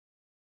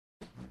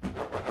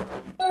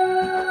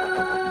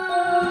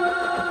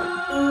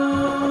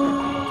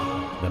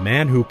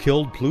man who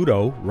killed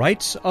Pluto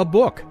writes a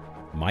book.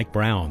 Mike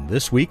Brown,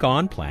 this week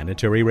on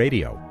Planetary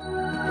Radio.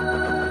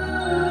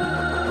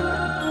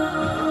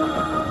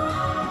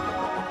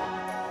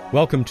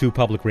 Welcome to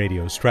Public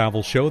Radio's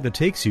travel show that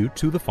takes you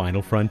to the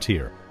final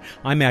frontier.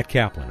 I'm Matt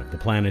Kaplan of the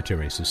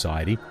Planetary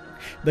Society.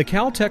 The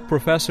Caltech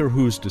professor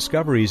whose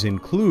discoveries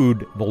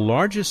include the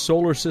largest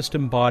solar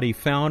system body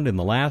found in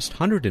the last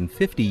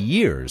 150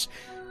 years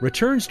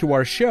returns to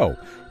our show,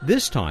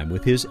 this time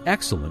with his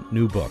excellent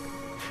new book.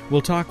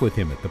 We'll talk with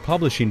him at the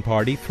publishing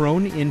party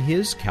thrown in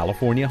his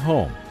California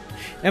home.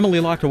 Emily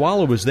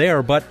Lakdawalla was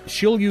there, but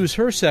she'll use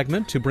her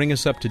segment to bring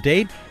us up to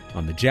date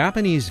on the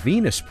Japanese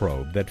Venus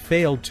probe that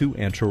failed to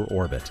enter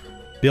orbit.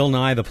 Bill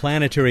Nye, the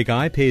planetary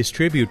guy, pays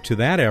tribute to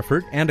that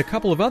effort and a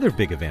couple of other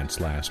big events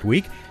last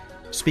week.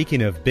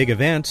 Speaking of big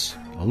events,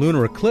 a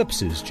lunar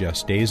eclipse is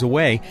just days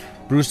away.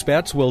 Bruce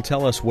Betts will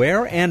tell us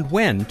where and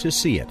when to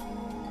see it.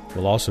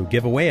 We'll also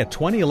give away a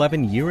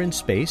 2011 Year in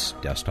Space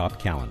desktop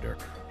calendar.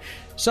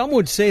 Some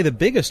would say the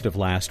biggest of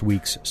last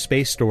week's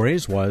space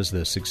stories was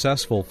the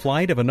successful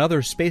flight of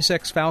another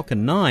SpaceX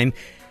Falcon 9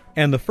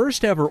 and the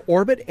first ever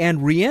orbit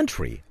and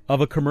re-entry of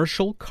a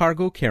commercial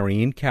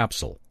cargo-carrying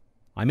capsule.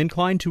 I'm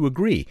inclined to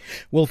agree.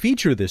 We'll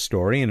feature this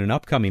story in an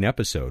upcoming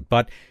episode,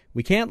 but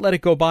we can't let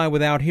it go by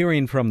without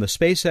hearing from the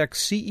SpaceX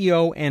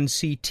CEO and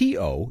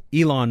CTO,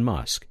 Elon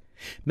Musk.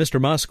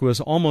 Mr. Musk was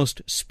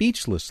almost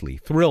speechlessly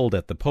thrilled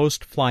at the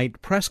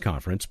post-flight press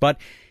conference, but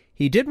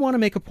he did want to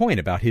make a point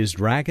about his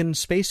Dragon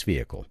space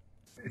vehicle.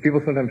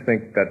 People sometimes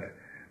think that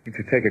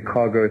to take a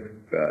cargo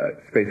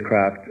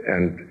spacecraft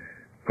and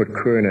put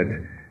crew in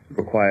it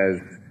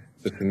requires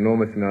this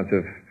enormous amount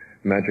of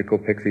magical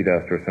pixie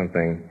dust or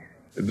something.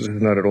 This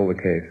is not at all the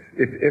case.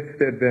 If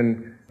there had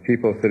been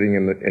people sitting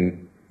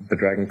in the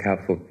Dragon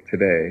capsule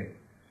today,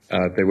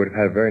 they would have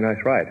had a very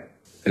nice ride.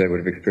 They would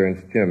have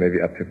experienced,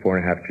 maybe up to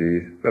 4.5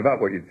 Gs, about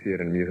what you'd see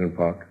at an amusement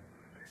park,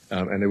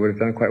 and they would have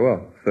done quite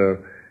well. So,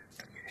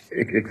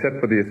 except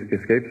for the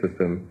escape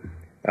system,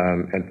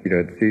 and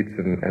seats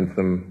and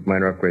some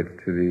minor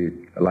upgrades to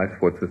the life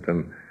support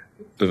system,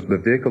 the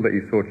vehicle that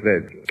you saw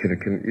today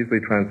can easily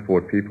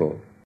transport people.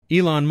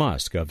 Elon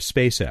Musk of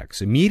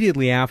SpaceX,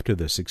 immediately after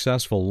the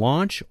successful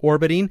launch,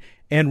 orbiting,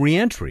 and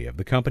re-entry of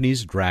the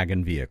company's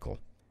Dragon vehicle.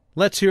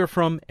 Let's hear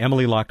from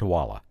Emily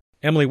Lakdawalla.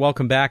 Emily,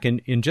 welcome back.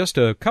 In just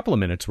a couple of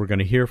minutes, we're going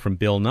to hear from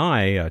Bill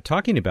Nye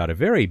talking about a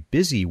very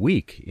busy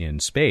week in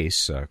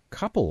space, a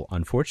couple,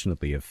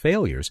 unfortunately, of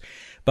failures.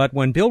 But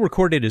when Bill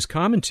recorded his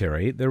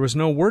commentary, there was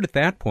no word at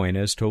that point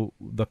as to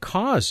the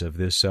cause of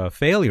this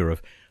failure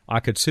of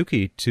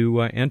Akatsuki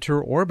to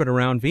enter orbit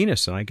around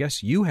Venus, and I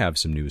guess you have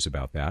some news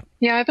about that.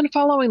 Yeah, I've been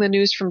following the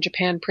news from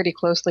Japan pretty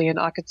closely in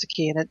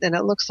Akatsuki, and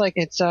it looks like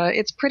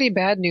it's pretty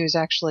bad news,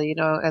 actually.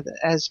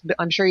 As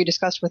I'm sure you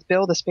discussed with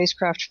Bill, the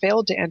spacecraft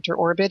failed to enter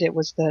orbit. It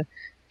was the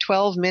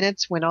 12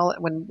 minutes when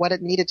what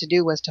it needed to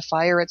do was to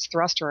fire its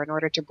thruster in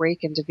order to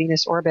break into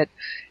Venus orbit,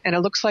 and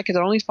it looks like it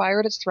only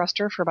fired its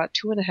thruster for about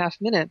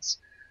 2.5 minutes.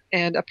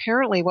 And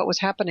apparently what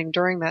was happening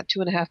during that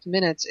 2.5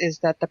 minutes is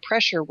that the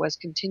pressure was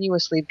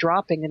continuously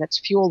dropping in its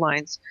fuel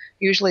lines.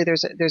 Usually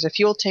there's a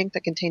fuel tank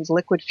that contains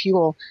liquid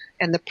fuel,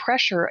 and the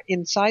pressure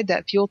inside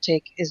that fuel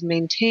tank is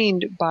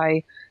maintained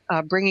by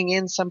bringing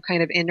in some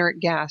kind of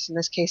inert gas. In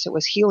this case, it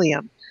was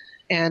helium.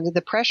 And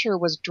the pressure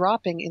was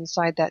dropping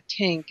inside that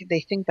tank. They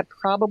think that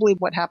probably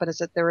what happened is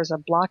that there was a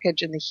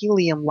blockage in the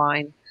helium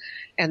line,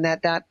 and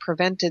that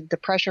prevented the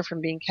pressure from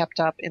being kept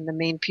up in the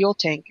main fuel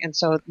tank. And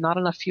so not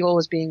enough fuel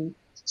was being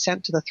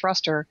sent to the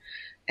thruster,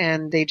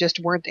 and they just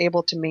weren't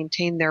able to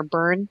maintain their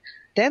burn.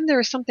 Then there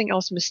is something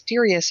else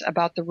mysterious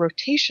about the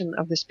rotation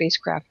of the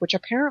spacecraft, which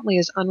apparently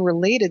is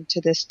unrelated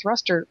to this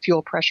thruster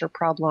fuel pressure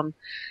problem,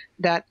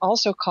 that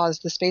also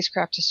caused the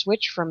spacecraft to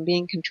switch from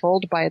being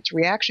controlled by its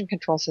reaction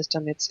control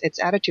system, its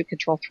attitude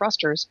control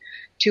thrusters,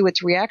 to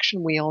its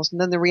reaction wheels.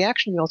 And then the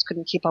reaction wheels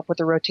couldn't keep up with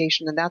the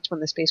rotation, and that's when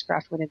the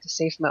spacecraft went into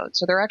safe mode.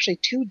 So there are actually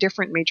two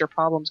different major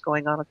problems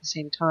going on at the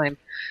same time.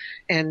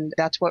 And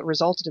that's what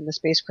resulted in the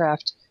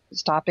spacecraft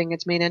stopping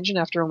its main engine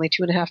after only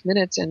 2.5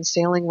 minutes and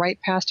sailing right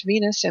past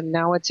Venus, and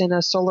now it's in a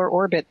solar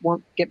orbit,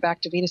 won't get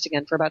back to Venus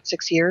again for about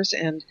 6 years,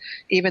 and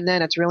even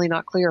then it's really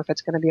not clear if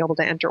it's going to be able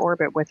to enter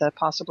orbit with a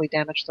possibly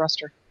damaged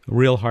thruster.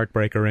 Real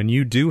heartbreaker, and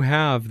you do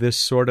have this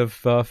sort of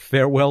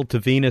farewell to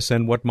Venus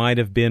and what might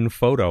have been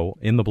photo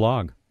in the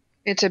blog.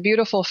 It's a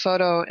beautiful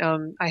photo.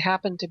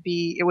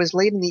 It was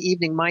late in the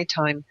evening my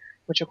time,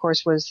 which of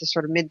course was the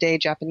sort of midday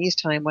Japanese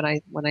time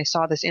when I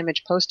saw this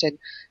image posted,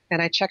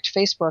 and I checked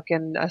Facebook,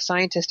 and a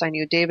scientist I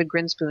knew, David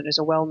Grinspoon, is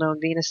a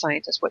well-known Venus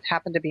scientist, what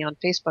happened to be on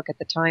Facebook at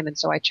the time, and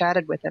so I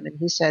chatted with him, and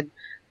he said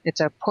it's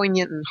a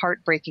poignant and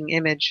heartbreaking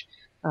image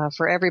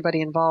for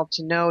everybody involved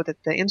to know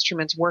that the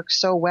instruments work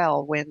so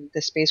well when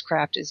the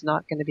spacecraft is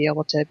not going to be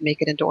able to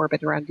make it into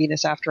orbit around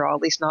Venus after all,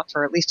 at least not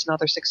for at least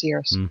another 6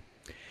 years.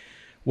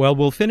 Well,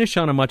 we'll finish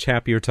on a much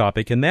happier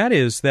topic, and that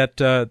is that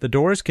the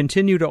doors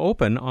continue to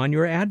open on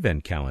your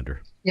Advent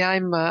calendar. Yeah,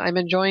 I'm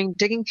enjoying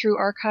digging through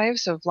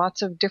archives of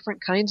lots of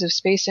different kinds of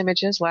space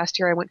images. Last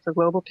year I went for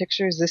global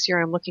pictures. This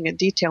year I'm looking at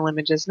detail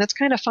images, and it's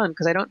kind of fun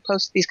because I don't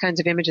post these kinds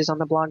of images on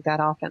the blog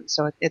that often.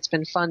 So it's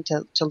been fun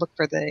to look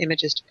for the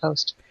images to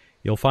post.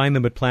 You'll find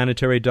them at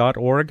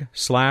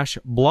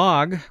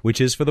planetary.org/blog,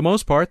 which is for the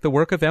most part the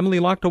work of Emily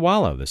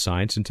Lakdawala, the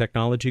Science and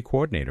Technology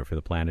Coordinator for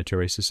the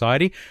Planetary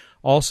Society,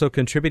 also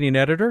contributing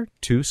editor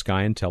to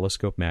Sky and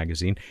Telescope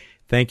magazine.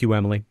 Thank you,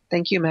 Emily.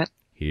 Thank you, Matt.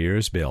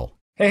 Here's Bill.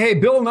 Hey,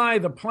 Bill Nye,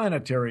 the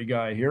planetary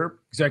guy here,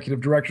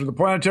 Executive Director of the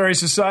Planetary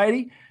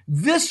Society.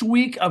 This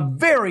week, a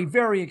very,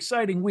 very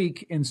exciting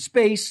week in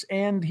space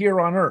and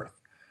here on Earth.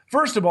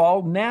 First of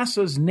all,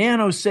 NASA's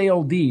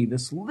NanoSail-D,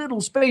 this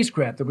little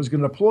spacecraft that was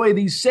going to deploy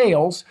these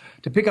sails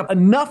to pick up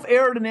enough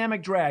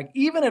aerodynamic drag,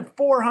 even at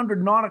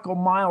 400 nautical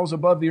miles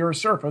above the Earth's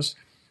surface,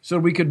 so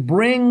we could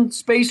bring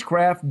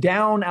spacecraft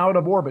down out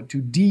of orbit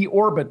to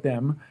deorbit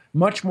them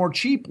much more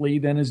cheaply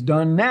than is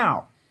done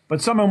now.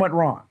 But something went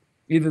wrong.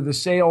 Either the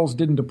sails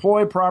didn't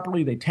deploy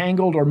properly, they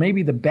tangled, or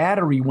maybe the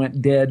battery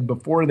went dead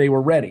before they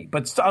were ready.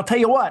 But I'll tell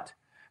you what,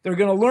 they're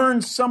going to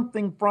learn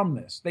something from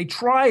this. They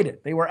tried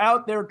it. They were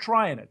out there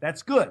trying it.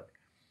 That's good.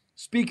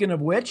 Speaking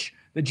of which,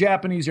 the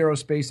Japanese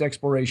Aerospace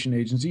Exploration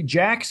Agency,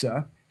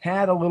 JAXA,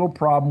 had a little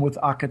problem with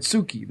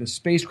Akatsuki, the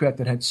spacecraft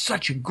that had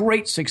such a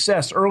great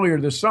success earlier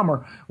this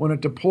summer when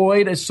it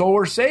deployed a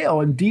solar sail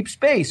in deep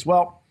space.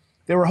 Well,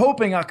 they were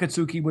hoping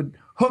Akatsuki would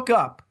hook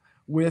up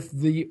with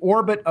the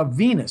orbit of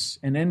Venus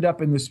and end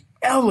up in this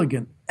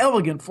elegant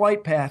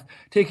flight path,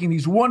 taking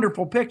these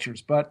wonderful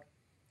pictures. But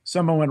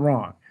something went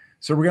wrong.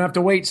 So we're going to have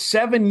to wait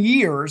 7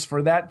 years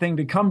for that thing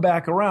to come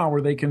back around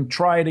where they can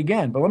try it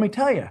again. But let me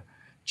tell you,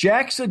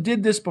 JAXA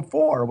did this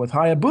before with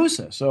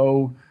Hayabusa,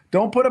 so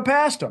don't put it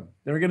past them.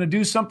 They're going to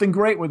do something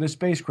great with this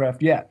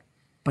spacecraft yet.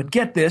 But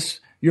get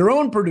this, your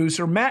own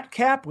producer, Matt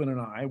Kaplan,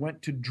 and I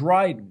went to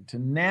Dryden, to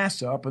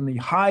NASA up in the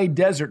high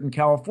desert in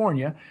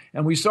California,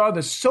 and we saw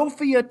the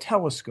SOFIA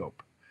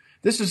telescope.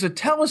 This is a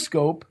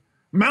telescope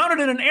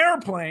mounted in an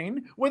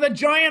airplane with a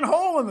giant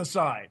hole in the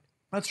side.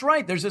 That's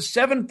right, there's a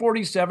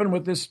 747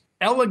 with this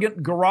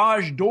elegant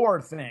garage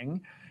door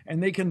thing,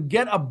 and they can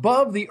get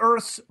above the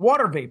Earth's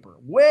water vapor,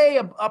 way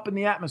up in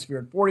the atmosphere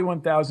at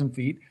 41,000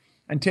 feet,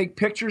 and take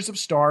pictures of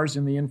stars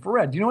in the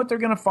infrared. Do you know what they're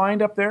going to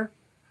find up there?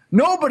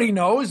 Nobody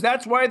knows.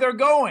 That's why they're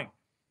going.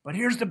 But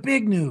here's the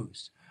big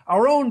news.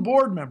 Our own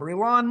board member,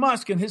 Elon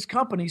Musk, and his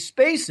company,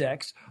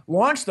 SpaceX,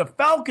 launched the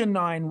Falcon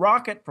 9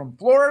 rocket from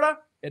Florida.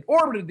 It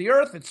orbited the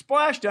Earth. It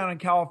splashed down in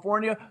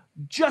California,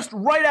 just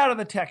right out of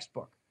the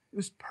textbook. It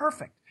was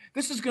perfect.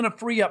 This is going to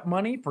free up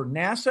money for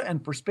NASA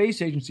and for space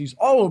agencies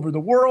all over the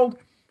world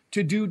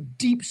to do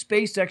deep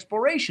space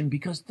exploration,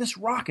 because this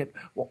rocket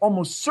will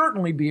almost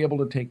certainly be able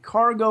to take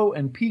cargo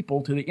and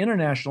people to the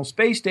International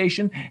Space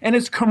Station, and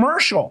it's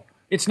commercial.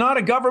 It's not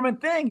a government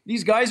thing.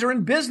 These guys are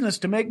in business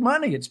to make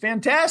money. It's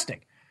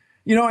fantastic.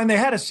 You know, and they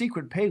had a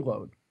secret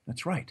payload.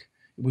 That's right.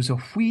 It was a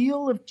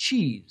wheel of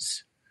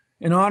cheese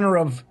in honor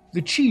of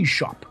the cheese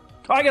shop.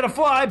 I gotta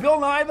fly. Bill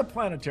Nye, the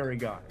planetary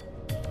guy.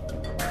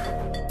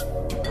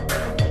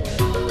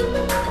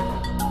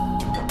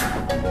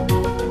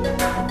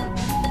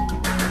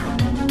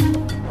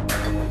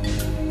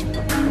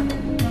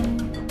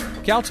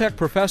 Caltech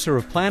professor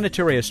of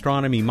planetary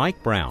astronomy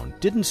Mike Brown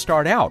didn't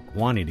start out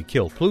wanting to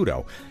kill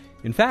Pluto.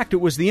 In fact, it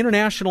was the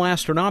International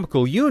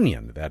Astronomical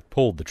Union that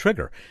pulled the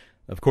trigger.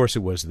 Of course,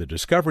 it was the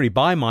discovery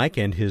by Mike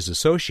and his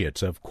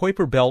associates of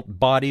Kuiper Belt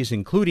bodies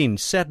including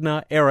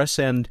Sedna, Eris,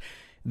 and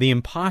the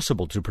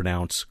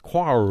impossible-to-pronounce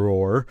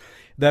Quaoar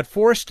that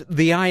forced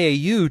the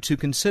IAU to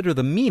consider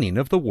the meaning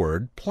of the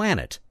word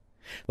planet.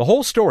 The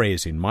whole story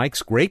is in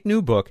Mike's great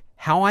new book,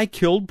 How I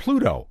Killed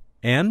Pluto,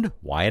 and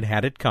Why It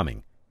Had It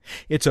Coming.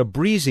 It's a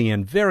breezy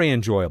and very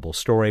enjoyable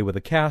story with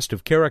a cast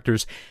of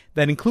characters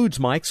that includes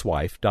Mike's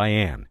wife,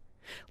 Diane.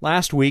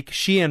 Last week,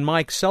 she and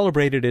Mike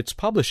celebrated its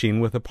publishing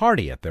with a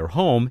party at their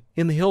home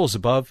in the hills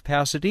above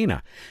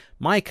Pasadena.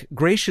 Mike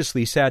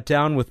graciously sat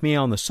down with me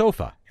on the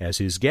sofa as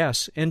his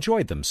guests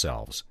enjoyed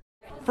themselves.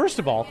 First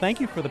of all, thank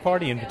you for the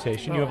party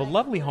invitation. You have a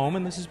lovely home,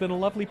 and this has been a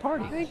lovely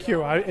party. Thank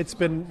you. It's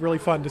been really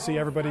fun to see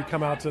everybody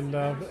come out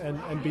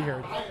and be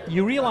here.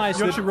 You realize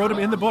you actually wrote them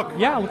in the book.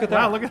 Yeah, look at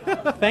that. Wow, look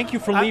at Thank you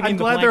for leaving I'm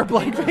glad there are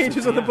blank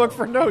pages in the book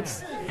for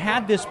notes.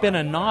 Had this been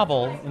a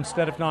novel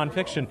instead of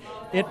nonfiction,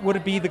 it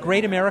would be the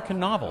great American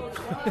novel.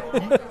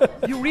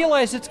 You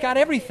realize it's got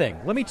everything.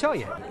 Let me tell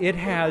you. It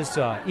has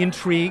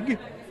intrigue,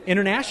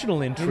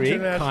 international intrigue,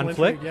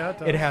 conflict. Yeah,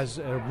 it has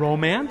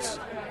romance.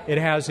 It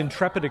has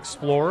intrepid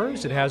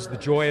explorers. It has the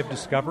joy of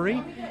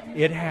discovery.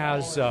 It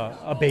has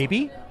a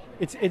baby.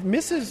 It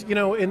misses,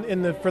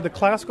 for the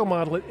classical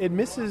model, it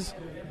misses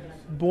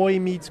boy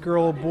meets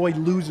girl, boy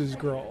loses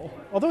girl.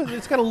 Although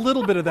it's got a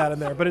little bit of that in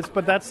there,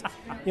 but that's,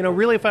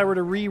 really if I were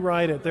to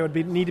rewrite it, there would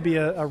need to be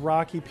a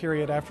rocky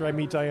period after I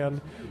Meet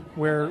Diane,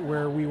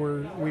 where we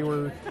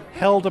were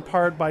held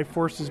apart by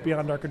forces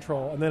beyond our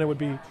control, and then it would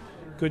be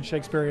good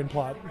Shakespearean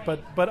plot.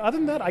 But other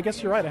than that, I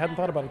guess you're right. I hadn't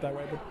thought about it that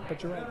way,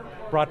 but you're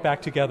right. Brought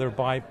back together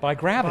by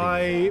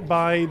gravity.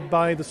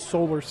 By the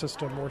solar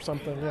system or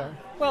something, yeah.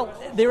 Well,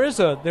 there is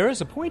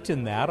a point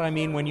in that. I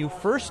mean, when you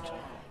first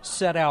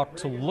set out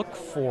to look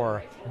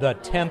for the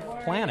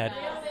 10th planet,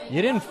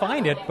 you didn't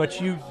find it, but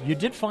you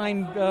did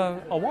find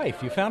a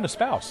wife. You found a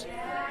spouse.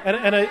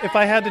 And if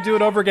I had to do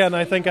it over again,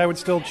 I think I would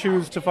still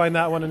choose to find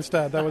that one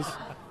instead. That was,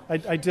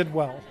 I did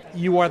well.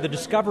 You are the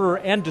discoverer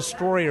and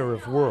destroyer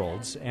of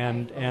worlds,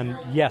 and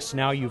yes,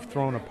 now you've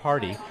thrown a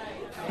party.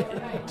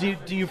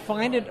 Do you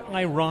find it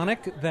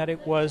ironic that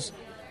it was,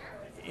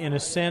 in a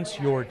sense,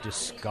 your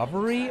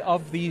discovery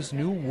of these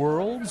new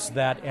worlds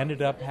that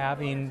ended up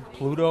having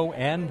Pluto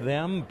and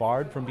them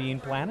barred from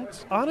being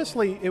planets?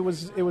 Honestly, it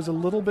was a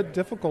little bit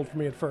difficult for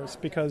me at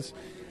first because,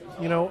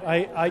 you know,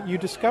 you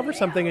discover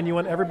something and you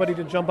want everybody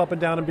to jump up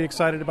and down and be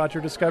excited about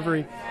your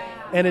discovery,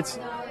 and it's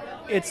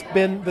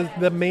been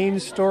the main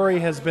story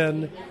has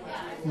been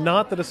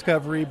not the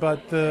discovery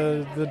but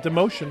the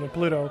demotion of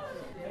Pluto.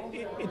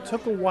 It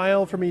took a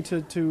while for me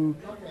to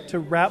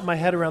wrap my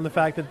head around the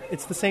fact that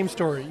it's the same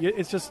story.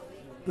 It's just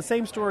the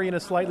same story in a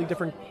slightly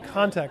different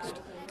context.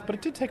 But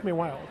it did take me a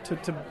while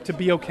to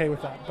be okay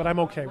with that. But I'm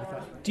okay with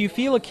that. Do you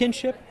feel a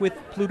kinship with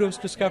Pluto's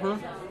discoverer,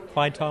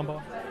 Clyde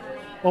Tombaugh?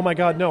 Oh my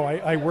God, no!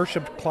 I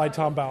worshipped Clyde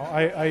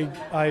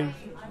Tombaugh.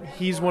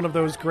 He's one of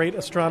those great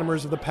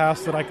astronomers of the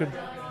past that I could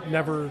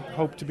never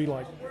hope to be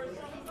like.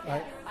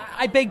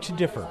 I beg to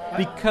differ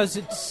because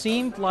it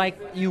seemed like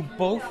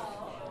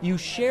you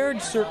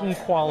shared certain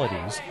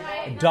qualities,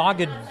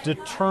 dogged,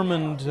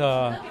 determined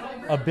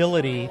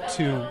ability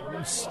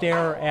to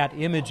stare at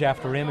image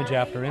after image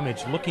after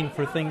image, looking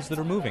for things that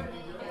are moving.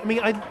 I mean,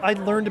 I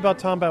learned about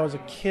Tombaugh as a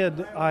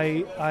kid.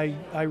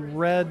 I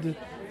read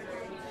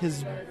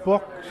his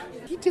book.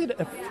 He did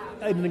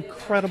an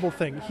incredible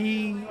thing.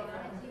 He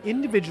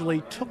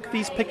individually took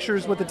these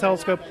pictures with the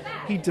telescope.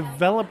 He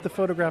developed the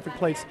photographic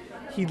plates.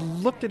 He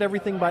looked at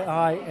everything by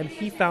eye, and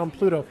he found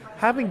Pluto.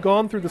 Having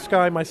gone through the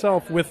sky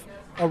myself with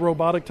a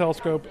robotic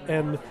telescope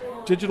and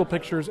digital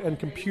pictures and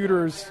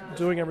computers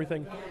doing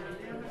everything,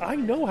 I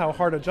know how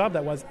hard a job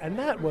that was, and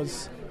that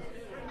was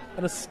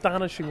an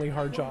astonishingly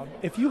hard job.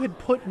 If you had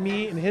put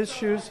me in his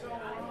shoes,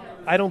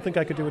 I don't think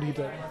I could do what he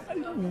did.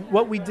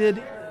 What we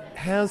did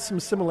has some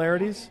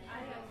similarities,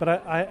 but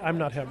I'm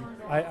not him.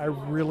 I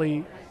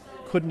really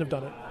couldn't have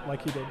done it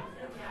like he did.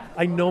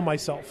 I know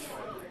myself.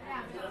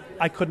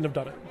 I couldn't have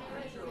done it.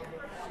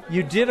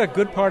 You did a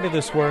good part of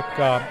this work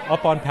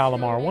up on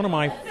Palomar, one of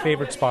my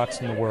favorite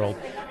spots in the world,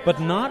 but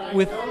not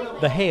with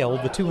the Hale,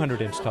 the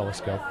 200-inch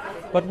telescope,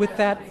 but with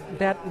that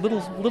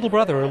little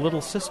brother or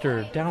little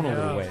sister down a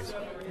little ways.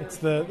 It's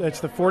the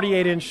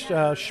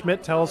 48-inch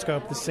Schmidt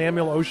telescope, the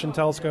Samuel Ocean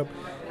telescope.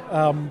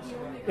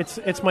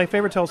 It's my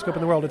favorite telescope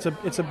in the world.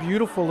 It's a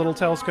beautiful little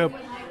telescope.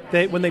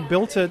 When they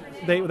built it,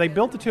 they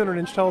built the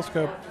 200-inch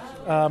telescope,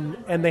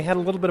 and they had a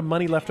little bit of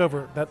money left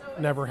over.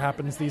 That never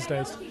happens these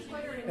days.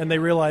 And they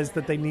realized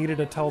that they needed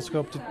a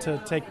telescope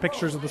to take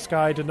pictures of the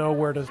sky to know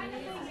where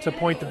to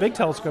point the big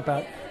telescope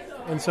at.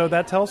 And so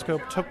that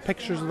telescope took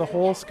pictures of the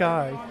whole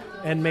sky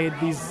and made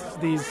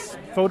these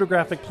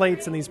photographic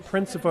plates and these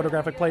prints of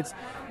photographic plates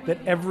that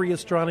every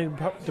astronomy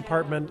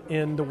department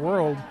in the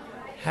world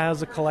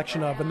has a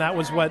collection of. And that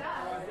was what,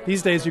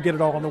 these days you get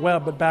it all on the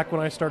web, but back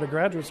when I started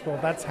graduate school,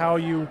 that's how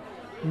you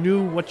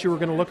knew what you were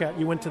going to look at.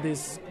 You went to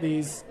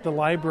the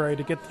library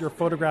to get your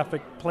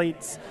photographic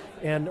plates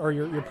or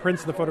your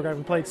prints of the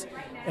photographic plates,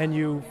 and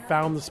you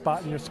found the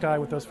spot in your sky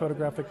with those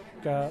photographic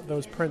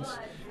those prints.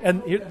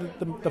 And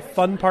the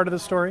fun part of the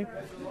story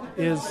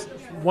is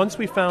once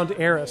we found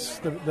Eris,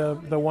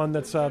 the one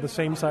that's the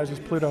same size as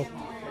Pluto.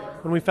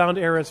 When we found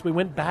Eris, we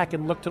went back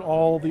and looked at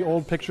all the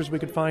old pictures we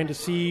could find to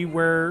see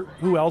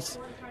who else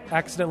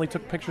accidentally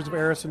took pictures of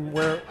Eris and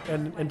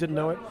didn't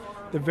know it.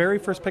 The very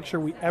first picture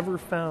we ever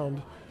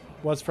found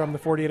was from the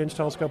 48-inch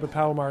telescope at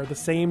Palomar, the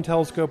same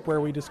telescope where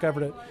we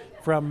discovered it,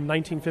 from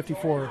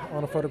 1954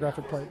 on a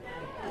photographic plate.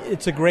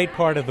 It's a great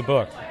part of the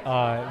book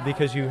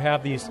because you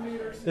have this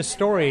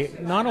story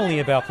not only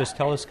about this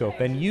telescope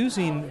and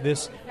using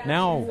this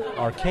now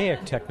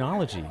archaic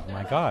technology,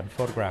 my God,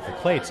 photographic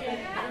plates,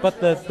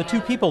 but the two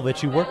people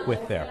that you work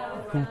with there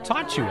who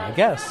taught you, I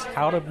guess,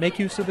 how to make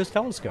use of this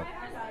telescope.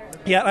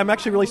 Yeah, I'm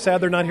actually really sad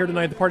they're not here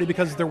tonight at the party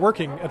because they're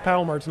working at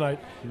Palomar tonight,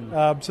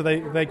 so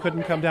they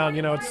couldn't come down.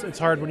 You know, it's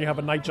hard when you have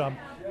a night job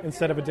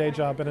instead of a day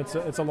job, and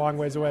it's a long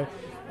ways away.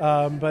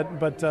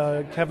 But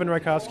Kevin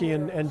Rykowski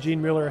and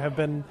Gene Mueller have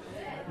been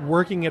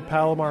working at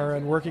Palomar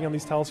and working on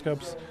these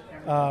telescopes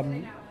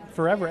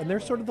forever, and they're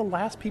sort of the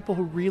last people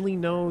who really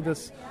know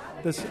this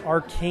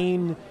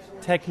arcane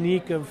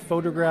technique of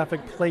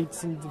photographic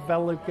plates and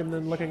developing and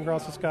then looking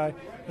across the sky,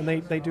 and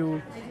they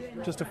do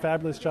just a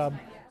fabulous job.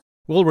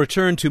 We'll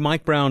return to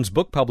Mike Brown's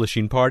book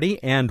publishing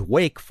party and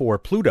Wake for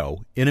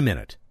Pluto in a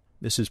minute.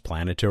 This is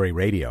Planetary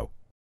Radio.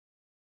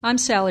 I'm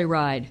Sally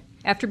Ride.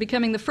 After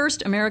becoming the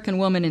first American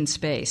woman in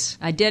space,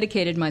 I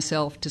dedicated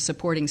myself to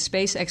supporting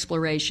space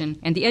exploration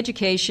and the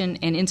education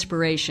and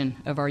inspiration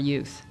of our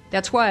youth.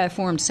 That's why I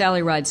formed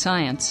Sally Ride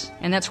Science,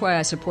 and that's why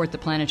I support the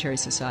Planetary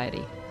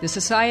Society. The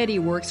Society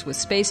works with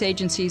space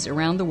agencies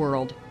around the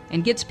world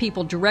and gets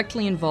people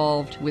directly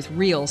involved with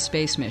real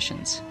space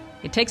missions.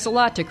 It takes a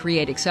lot to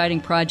create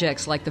exciting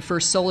projects like the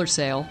first solar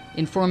sail,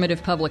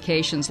 informative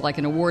publications like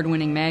an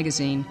award-winning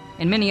magazine,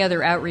 and many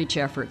other outreach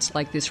efforts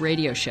like this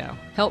radio show.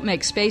 Help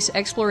make space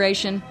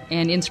exploration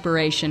and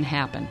inspiration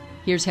happen.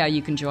 Here's how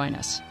you can join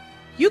us.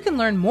 You can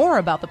learn more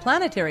about the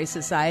Planetary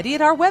Society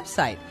at our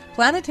website,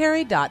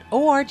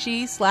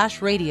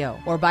 planetary.org/radio,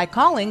 or by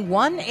calling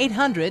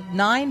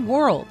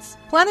 1-800-9-WORLDS.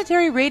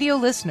 Planetary Radio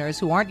listeners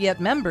who aren't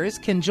yet members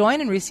can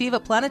join and receive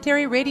a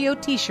Planetary Radio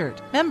t-shirt.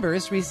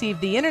 Members receive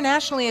the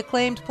internationally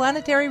acclaimed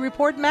Planetary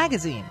Report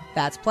magazine.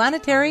 That's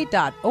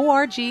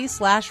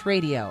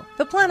planetary.org/radio.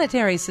 The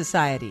Planetary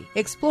Society,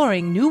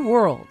 exploring new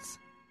worlds.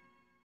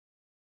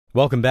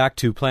 Welcome back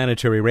to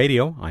Planetary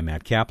Radio. I'm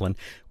Matt Kaplan.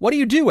 What do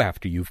you do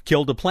after you've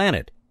killed a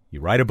planet?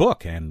 You write a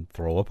book and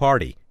throw a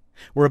party.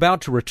 We're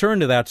about to return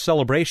to that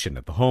celebration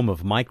at the home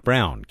of Mike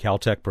Brown,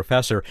 Caltech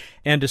professor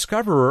and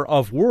discoverer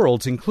of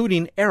worlds,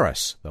 including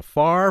Eris, the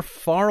far,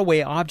 far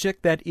away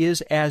object that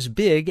is as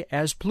big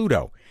as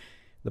Pluto.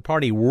 The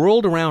party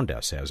whirled around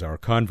us as our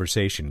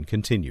conversation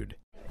continued.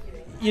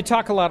 You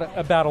talk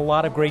about a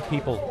lot of great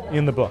people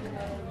in the book.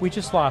 We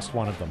just lost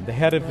one of them, the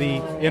head of the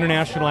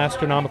International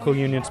Astronomical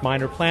Union's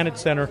Minor Planet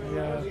Center,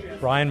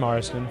 Brian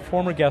Marsden,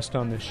 former guest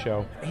on this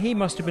show. He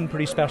must have been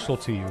pretty special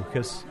to you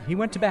because he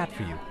went to bat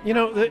for you. You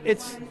know,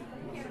 it's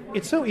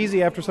so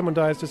easy after someone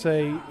dies to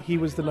say he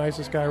was the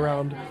nicest guy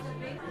around.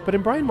 But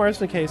in Brian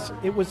Marsden's case,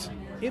 it was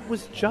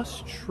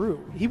just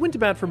true. He went to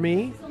bat for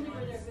me,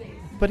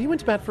 but he went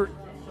to bat for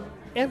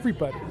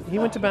everybody. He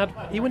went to bat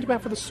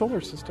for the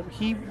solar system.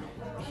 He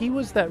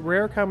was that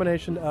rare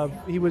combination of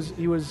he was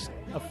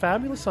a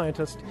fabulous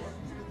scientist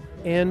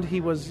and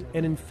he was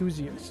an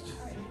enthusiast.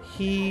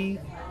 He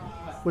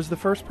was the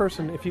first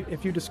person,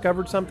 if you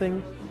discovered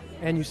something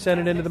and you sent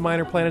it into the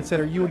Minor Planet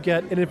Center, you would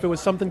get, and if it was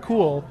something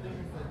cool,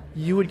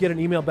 you would get an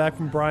email back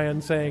from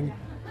Brian saying,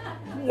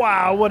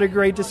 wow, what a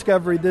great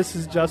discovery, this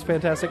is just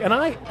fantastic. And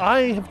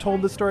I have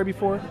told this story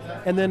before,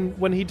 and then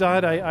when he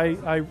died,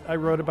 I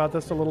wrote about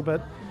this a little bit,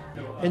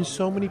 and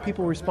so many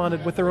people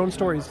responded with their own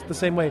stories the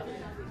same way.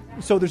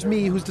 So there's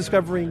me who's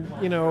discovering,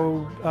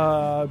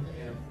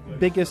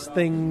 biggest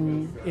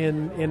thing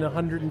in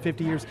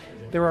 150 years.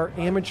 There are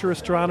amateur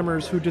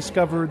astronomers who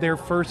discover their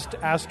first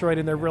asteroid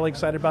and they're really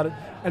excited about it.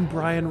 And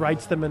Brian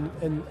writes them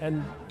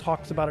and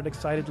talks about it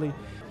excitedly.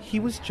 He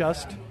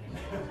loved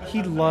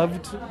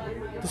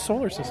the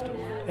solar system.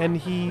 And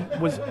he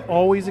was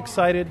always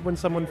excited when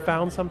someone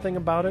found something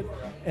about it.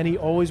 And he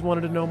always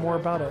wanted to know more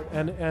about it.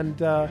 And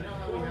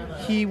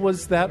he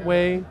was that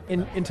way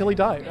until he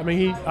died. I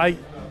mean,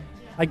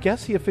 I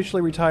guess he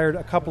officially retired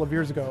a couple of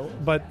years ago,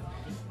 but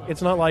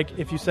it's not like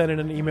if you sent in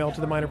an email to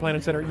the Minor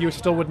Planet Center, you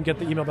still wouldn't get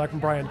the email back from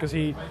Brian because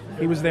he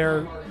was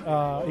there.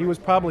 He was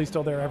probably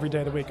still there every day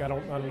of the week. I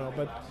don't know,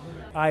 but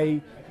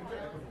I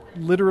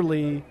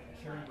literally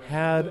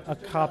had a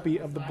copy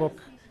of the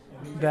book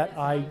that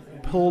I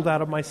pulled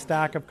out of my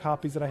stack of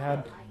copies that I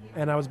had,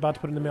 and I was about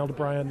to put in the mail to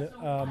Brian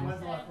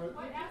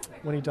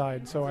when he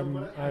died. So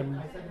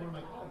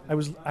I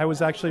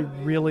was actually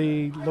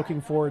really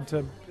looking forward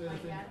to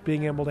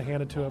being able to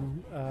hand it to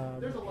him.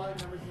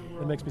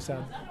 It makes me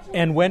sad.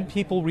 And when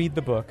people read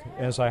the book,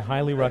 as I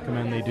highly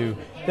recommend they do,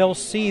 they'll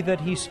see that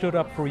he stood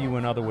up for you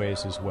in other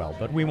ways as well,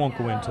 but we won't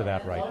go into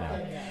that right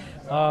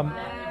now.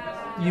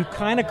 You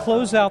kind of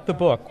close out the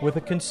book with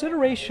a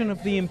consideration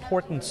of the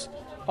importance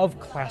of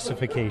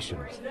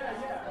classifications.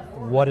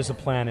 What is a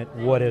planet?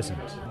 What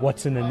isn't?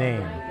 What's in a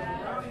name?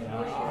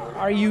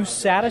 Are you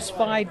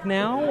satisfied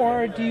now,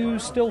 or do you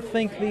still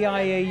think the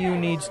IAU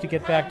needs to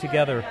get back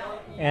together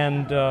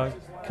and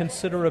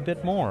consider a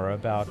bit more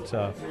about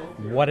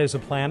what is a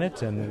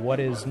planet and what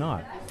is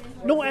not?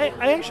 No,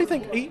 I actually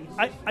think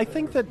I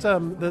think that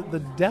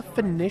the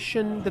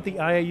definition that the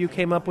IAU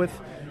came up with,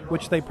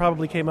 which they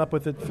probably came up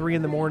with at 3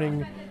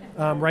 a.m,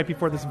 right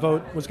before this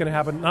vote was going to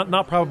happen.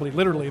 Not probably,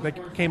 literally, they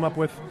came up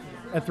with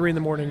at 3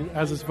 a.m.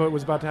 as this vote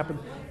was about to happen.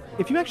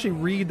 If you actually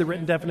read the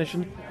written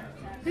definition,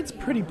 it's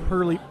pretty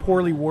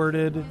poorly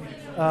worded.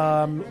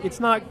 It's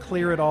not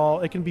clear at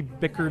all. It can be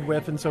bickered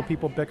with, and so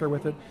people bicker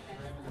with it.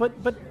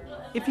 But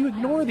if you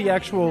ignore the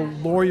actual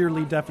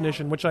lawyerly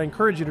definition, which I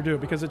encourage you to do,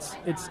 because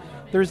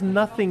there's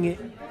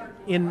nothing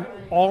in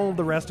all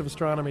the rest of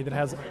astronomy that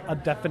has a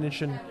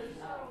definition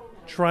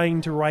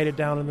trying to write it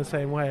down in the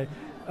same way.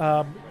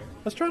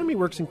 Astronomy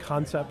works in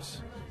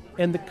concepts,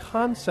 and the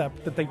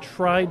concept that they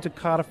tried to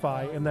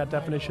codify in that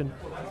definition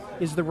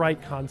is the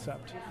right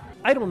concept.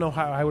 I don't know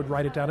how I would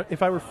write it down.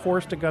 If I were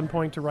forced at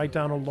gunpoint to write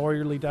down a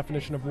lawyerly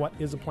definition of what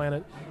is a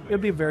planet, it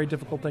would be a very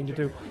difficult thing to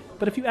do.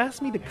 But if you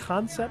ask me the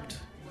concept,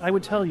 I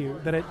would tell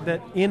you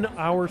that in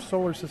our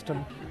solar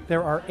system,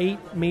 there are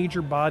 8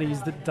 major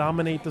bodies that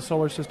dominate the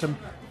solar system,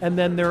 and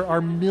then there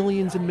are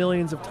millions and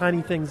millions of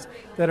tiny things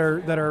that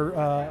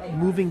are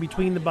moving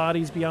between the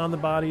bodies, beyond the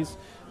bodies,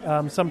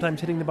 sometimes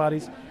hitting the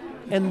bodies.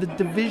 And the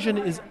division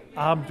is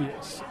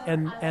obvious.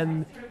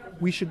 And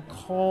we should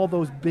call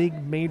those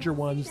big major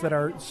ones that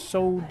are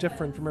so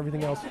different from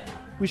everything else,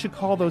 we should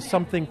call those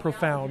something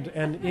profound.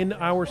 And in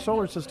our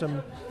solar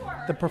system,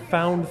 the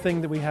profound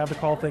thing that we have to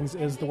call things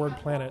is the word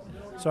planet.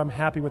 So I'm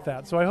happy with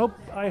that. So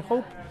I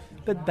hope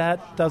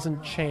that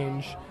doesn't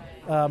change.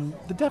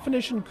 The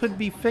definition could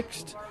be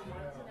fixed,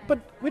 but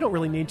we don't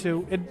really need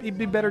to. It'd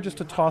be better just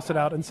to toss it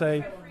out and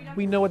say,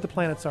 we know what the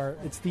planets are.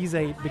 It's these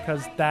 8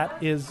 because that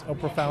is a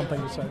profound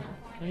thing to say.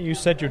 You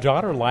said your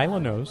daughter, Lila,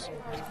 knows.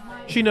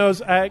 She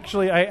knows.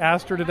 Actually, I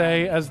asked her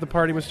today as the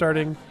party was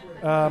starting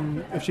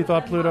if she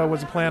thought Pluto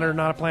was a planet or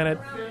not a planet.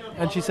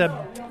 And she said,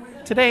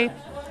 today,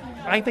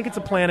 I think it's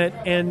a planet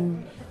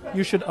and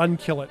you should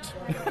unkill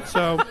it.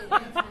 So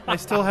I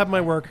still have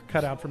my work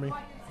cut out for me.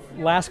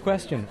 Last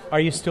question. Are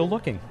you still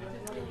looking?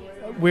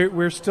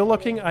 We're still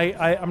looking.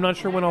 I'm not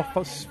sure when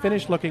I'll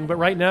finish looking, but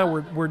right now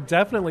we're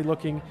definitely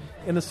looking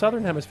in the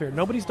Southern Hemisphere.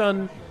 Nobody's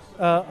done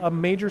a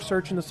major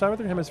search in the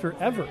Southern Hemisphere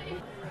ever.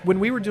 When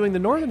we were doing the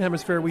Northern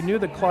Hemisphere, we knew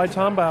that Clyde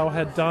Tombaugh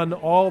had done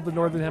all the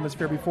Northern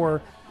Hemisphere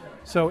before,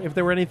 so if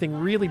there were anything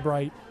really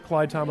bright,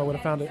 Clyde Tombaugh would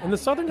have found it. In the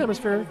Southern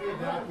Hemisphere,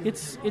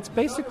 it's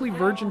basically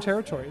virgin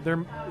territory.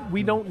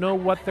 We don't know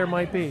what there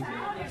might be.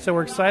 So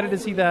we're excited to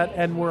see that,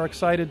 and we're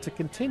excited to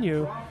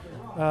continue.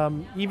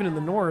 Even in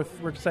the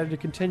north, we're excited to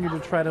continue to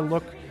try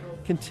to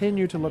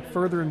continue to look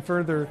further and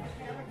further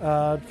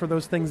for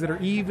those things that are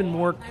even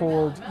more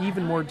cold,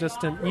 even more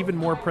distant, even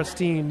more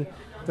pristine,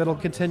 that'll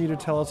continue to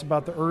tell us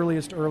about the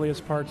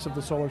earliest parts of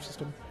the solar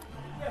system.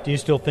 Do you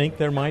still think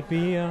there might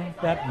be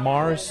that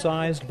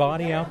Mars-sized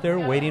body out there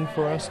waiting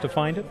for us to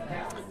find it?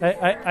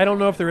 I don't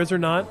know if there is or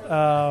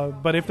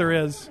not, but if there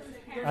is,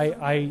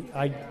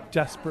 I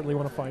desperately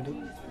want to find it.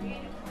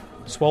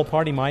 Swell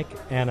party, Mike,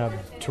 and a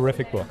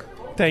terrific book.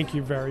 Thank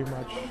you very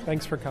much.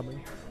 Thanks for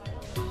coming.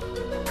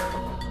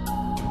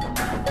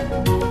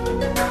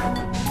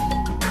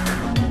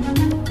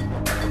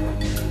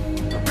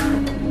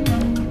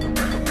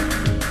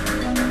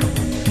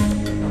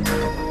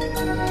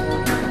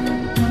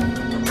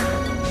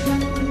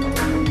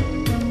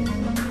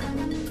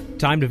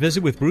 Time to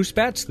visit with Bruce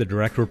Betts, the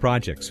Director of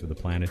Projects for the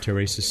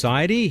Planetary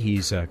Society.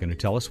 He's going to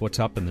tell us what's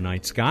up in the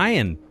night sky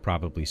and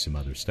probably some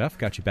other stuff.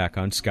 Got you back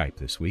on Skype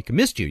this week. I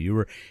missed you.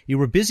 You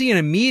were busy in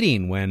a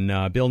meeting when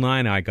Bill Nye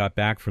and I got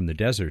back from the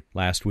desert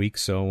last week,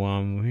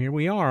 so here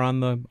we are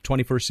on the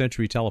 21st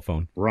century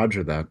telephone.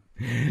 Roger that.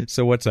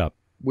 So what's up?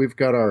 We've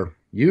got our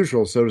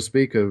usual, so to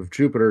speak, of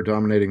Jupiter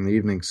dominating the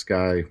evening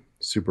sky,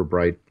 super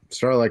bright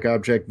star-like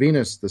object.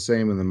 Venus, the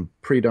same in the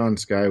pre-dawn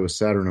sky with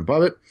Saturn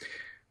above it.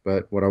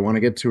 But what I want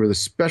to get to are the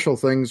special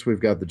things. We've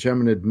got the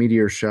Geminid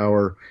meteor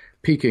shower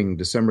peaking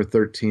December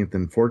 13th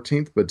and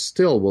 14th, but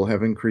still we'll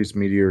have increased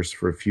meteors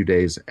for a few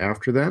days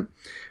after that.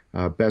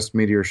 Best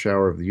meteor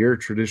shower of the year.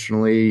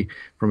 Traditionally,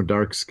 from a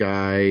dark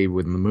sky,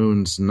 when the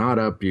moon's not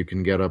up, you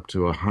can get up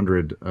to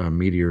 100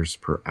 meteors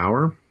per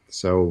hour.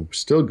 So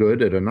still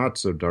good at a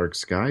not-so-dark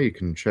sky. You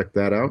can check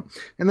that out.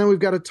 And then we've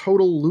got a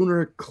total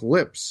lunar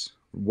eclipse,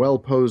 well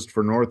posed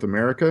for North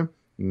America.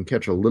 You can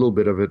catch a little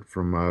bit of it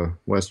from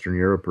Western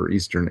Europe or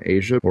Eastern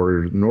Asia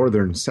or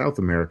Northern South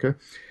America.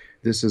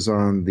 This is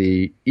on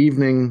the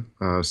evening,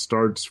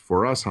 starts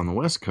for us on the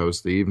West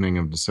Coast, the evening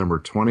of December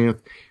 20th.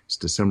 It's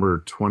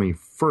December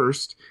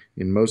 21st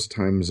in most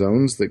time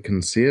zones that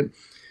can see it.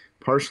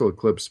 Partial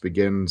eclipse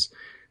begins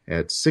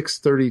at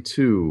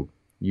 6:32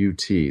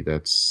 UT.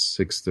 That's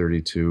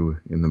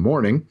 6:32 in the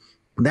morning.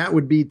 That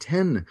would be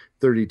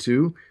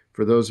 10:32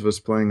 for those of us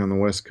playing on the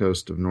West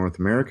Coast of North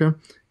America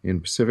in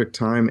Pacific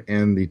time,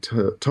 and the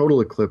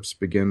total eclipse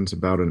begins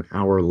about an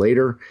hour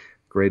later.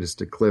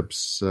 Greatest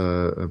eclipse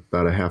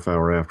about a half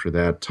hour after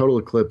that. Total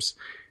eclipse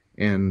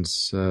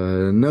ends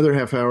another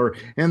half hour,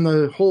 and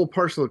the whole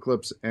partial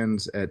eclipse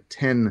ends at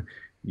 10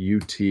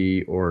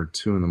 UT or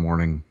 2 in the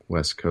morning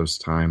West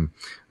Coast time.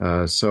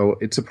 So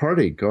it's a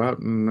party. Go out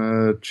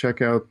and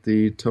check out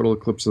the total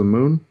eclipse of the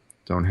moon.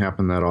 Don't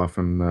happen that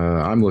often.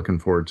 I'm looking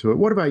forward to it.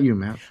 What about you,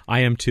 Matt?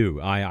 I am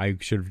too. I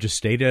should have just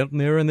stayed out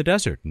there in the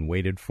desert and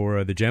waited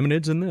for the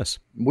Geminids and this.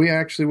 We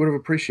actually would have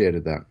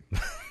appreciated that.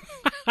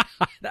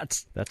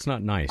 That's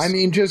not nice. I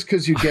mean, just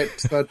because you get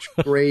such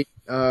great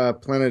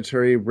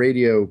planetary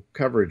radio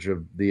coverage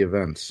of the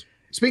events.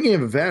 Speaking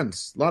of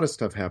events, a lot of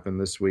stuff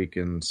happened this week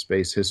in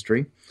space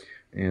history.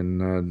 In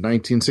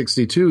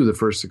 1962, the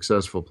first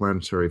successful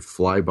planetary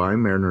flyby,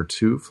 Mariner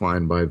 2,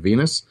 flying by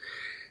Venus,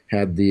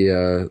 had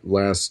the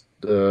last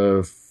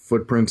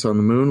footprints on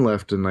the moon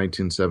left in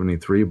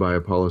 1973 by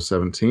Apollo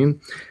 17.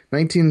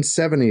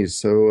 1970s,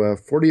 so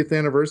 40th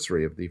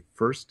anniversary of the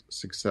first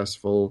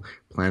successful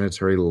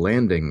planetary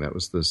landing. That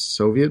was the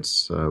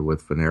Soviets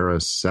with Venera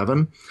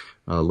 7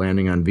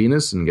 landing on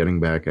Venus and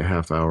getting back a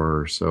half hour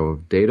or so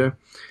of data.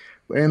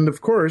 And of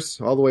course,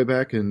 all the way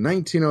back in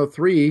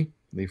 1903,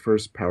 the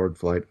first powered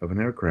flight of an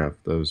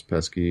aircraft, those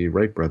pesky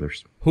Wright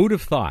brothers. Who'd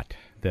have thought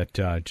that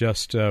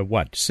just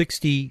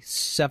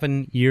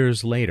 67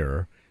 years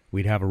later,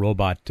 we'd have a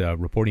robot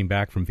reporting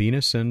back from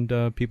Venus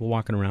and people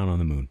walking around on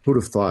the moon? Who'd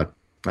have thought?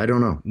 I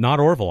don't know. Not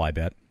Orville, I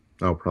bet.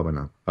 Oh, probably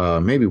not.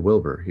 Maybe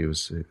Wilbur. He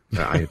was.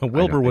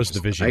 Wilbur was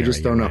the visionary. I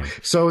just don't know. Right.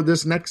 So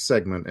this next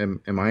segment,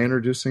 am I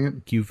introducing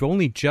it? You've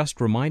only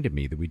just reminded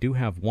me that we do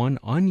have one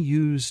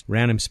unused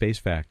Random Space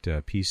Fact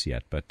piece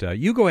yet, but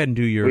you go ahead and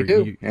do your. We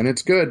do, and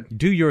it's good.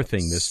 Do your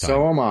thing this time.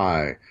 So am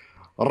I.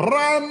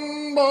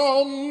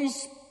 Random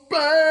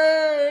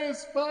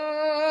Space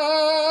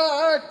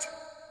Fact.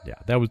 Yeah,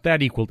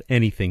 that equaled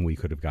anything we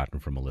could have gotten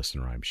from a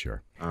listener, I'm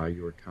sure.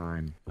 You were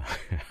kind.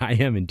 I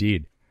am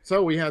indeed.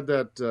 So we had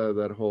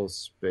that whole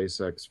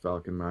SpaceX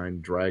Falcon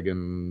 9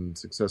 Dragon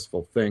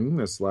successful thing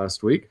this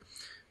last week.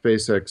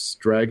 SpaceX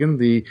Dragon,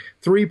 the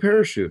 3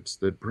 parachutes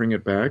that bring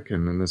it back,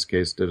 and in this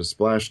case did a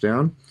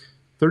splashdown,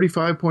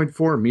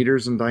 35.4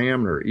 meters in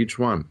diameter each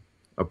one.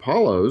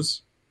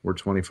 Apollo's were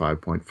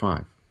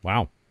 25.5.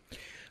 Wow.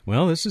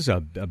 Well, this is a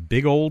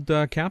big old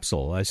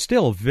capsule.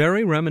 Still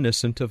very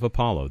reminiscent of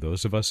Apollo.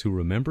 Those of us who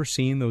remember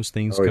seeing those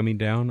things coming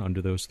down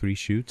under those 3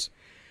 chutes,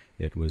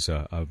 it was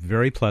a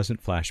very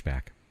pleasant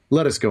flashback.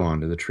 Let us go on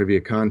to the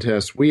trivia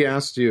contest. We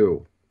asked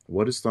you,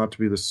 what is thought to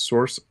be the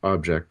source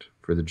object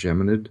for the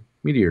Geminid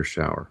meteor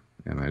shower?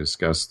 And I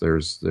discussed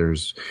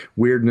there's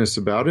weirdness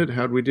about it.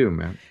 How'd we do,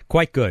 Matt?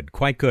 Quite good,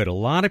 quite good. A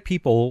lot of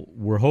people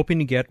were hoping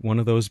to get one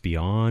of those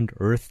Beyond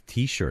Earth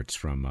T-shirts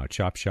from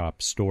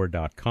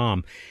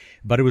ChopShopStore.com,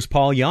 but it was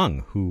Paul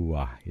Young who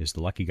is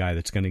the lucky guy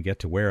that's going to get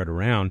to wear it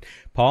around.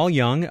 Paul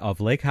Young of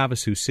Lake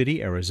Havasu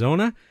City,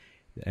 Arizona,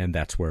 and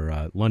that's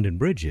where London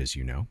Bridge is,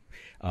 you know.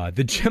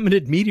 The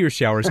Geminid meteor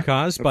shower is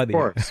caused by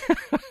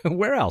the...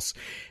 Where else?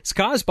 It's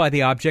caused by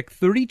the object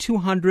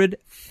 3200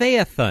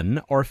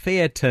 Phaethon, or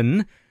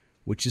Phaeton,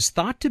 which is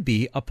thought to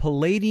be a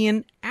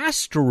Palladian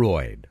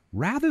asteroid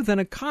rather than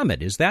a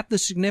comet. Is that the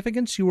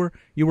significance you were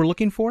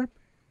looking for?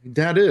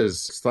 That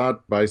is. It's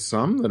thought by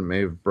some that it may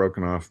have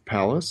broken off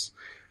Pallas,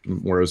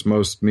 whereas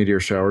most meteor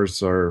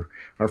showers are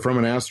from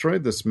an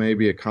asteroid. This may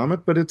be a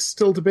comet, but it's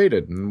still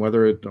debated, and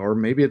whether it, or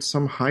maybe it's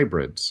some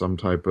hybrid, some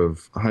type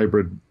of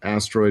hybrid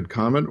asteroid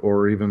comet,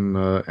 or even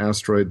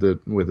asteroid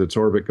that with its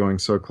orbit going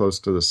so close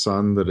to the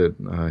sun that it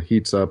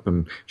heats up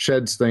and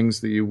sheds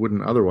things that you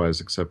wouldn't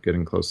otherwise accept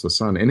getting close to the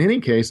sun. In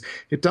any case,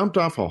 it dumped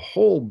off a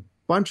whole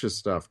bunch of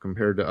stuff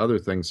compared to other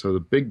things, so the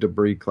big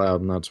debris cloud,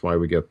 and that's why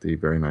we get the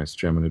very nice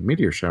Geminid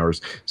meteor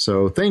showers.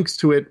 So thanks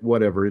to it,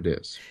 whatever it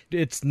is.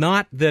 It's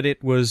not that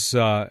it was,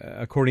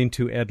 according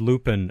to Ed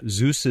Lupin,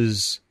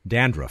 Zeus's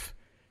dandruff.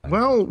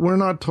 Well, we're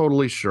not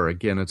totally sure.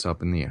 Again, it's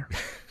up in the air.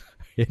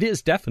 It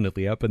is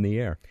definitely up in the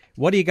air.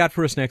 What do you got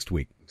for us next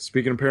week?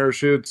 Speaking of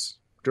parachutes,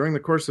 during the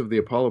course of the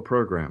Apollo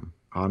program,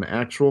 on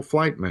actual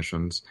flight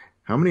missions,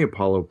 how many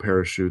Apollo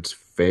parachutes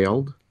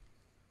failed?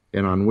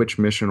 And on which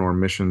mission or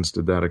missions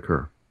did that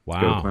occur?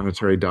 Wow. Go to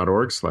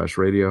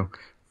planetary.org/radio.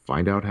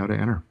 Find out how to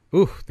enter.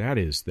 Ooh,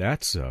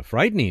 that's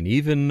frightening,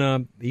 even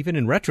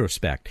in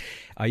retrospect.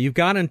 You've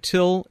got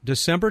until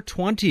December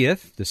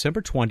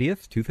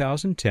 20th,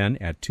 2010,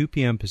 at 2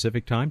 p.m.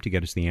 Pacific time to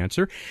get us the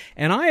answer.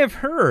 And I have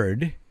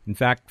heard, in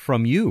fact,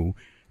 from you,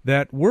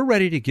 that we're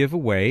ready to give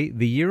away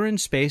the Year in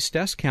Space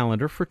Desk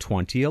Calendar for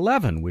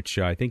 2011, which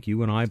I think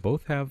you and I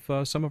both have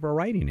some of our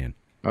writing in.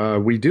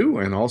 We do,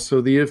 and also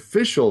the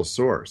official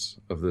source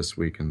of This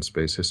Week in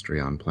Space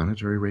History on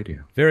Planetary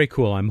Radio. Very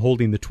cool. I'm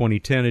holding the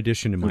 2010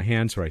 edition in my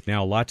hands right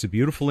now. Lots of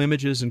beautiful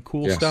images and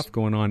cool stuff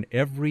going on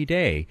every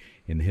day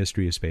in the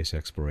history of space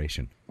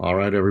exploration. All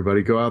right,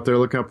 everybody, go out there,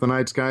 look up the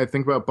night sky,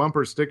 think about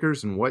bumper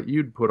stickers and what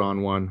you'd put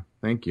on one.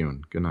 Thank you,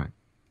 and good night.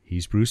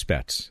 He's Bruce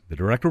Betts, the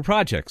Director of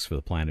Projects for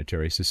the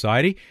Planetary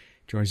Society.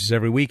 Joins us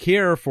every week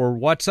here for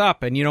What's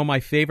Up. And you know my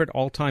favorite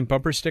all-time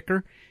bumper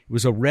sticker? It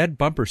was a red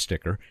bumper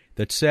sticker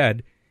that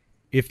said,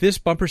 "If this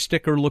bumper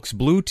sticker looks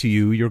blue to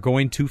you, you're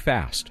going too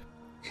fast."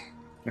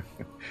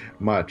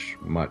 Much,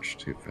 much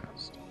too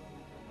fast.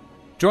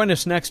 Join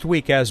us next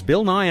week as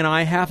Bill Nye and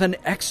I have an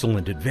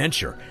excellent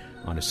adventure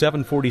on a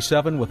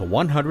 747 with a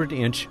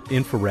 100-inch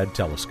infrared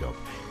telescope.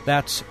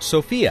 That's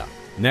Sophia,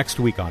 next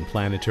week on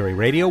Planetary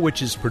Radio,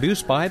 which is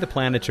produced by the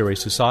Planetary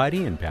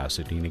Society in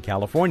Pasadena,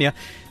 California,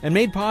 and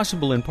made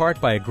possible in part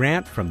by a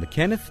grant from the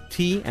Kenneth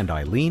T. and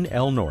Eileen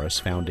L. Norris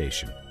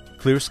Foundation.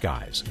 Clear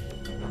skies.